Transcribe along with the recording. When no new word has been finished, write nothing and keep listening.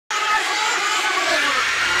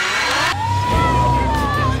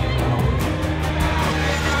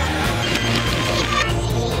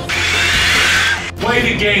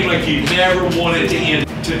game like you never wanted to end.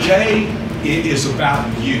 Today, it is about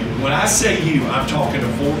you. When I say you, I'm talking to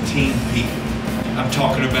 14 people. I'm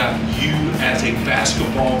talking about you as a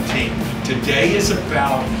basketball team. Today is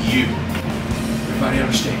about you. Everybody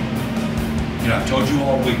understand? You know, I've told you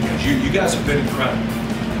all week, guys, you guys have been incredible.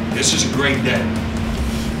 This is a great day.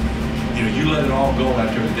 You know, you let it all go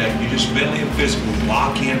out there today. You just mentally and physically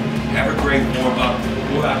lock in, have a great warm-up,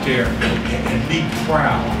 go out there and be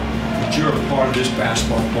proud that you're a part of this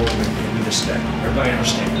basketball program in this day. Everybody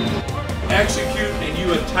understand? Execute and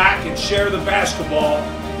you attack and share the basketball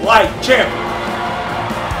like champions.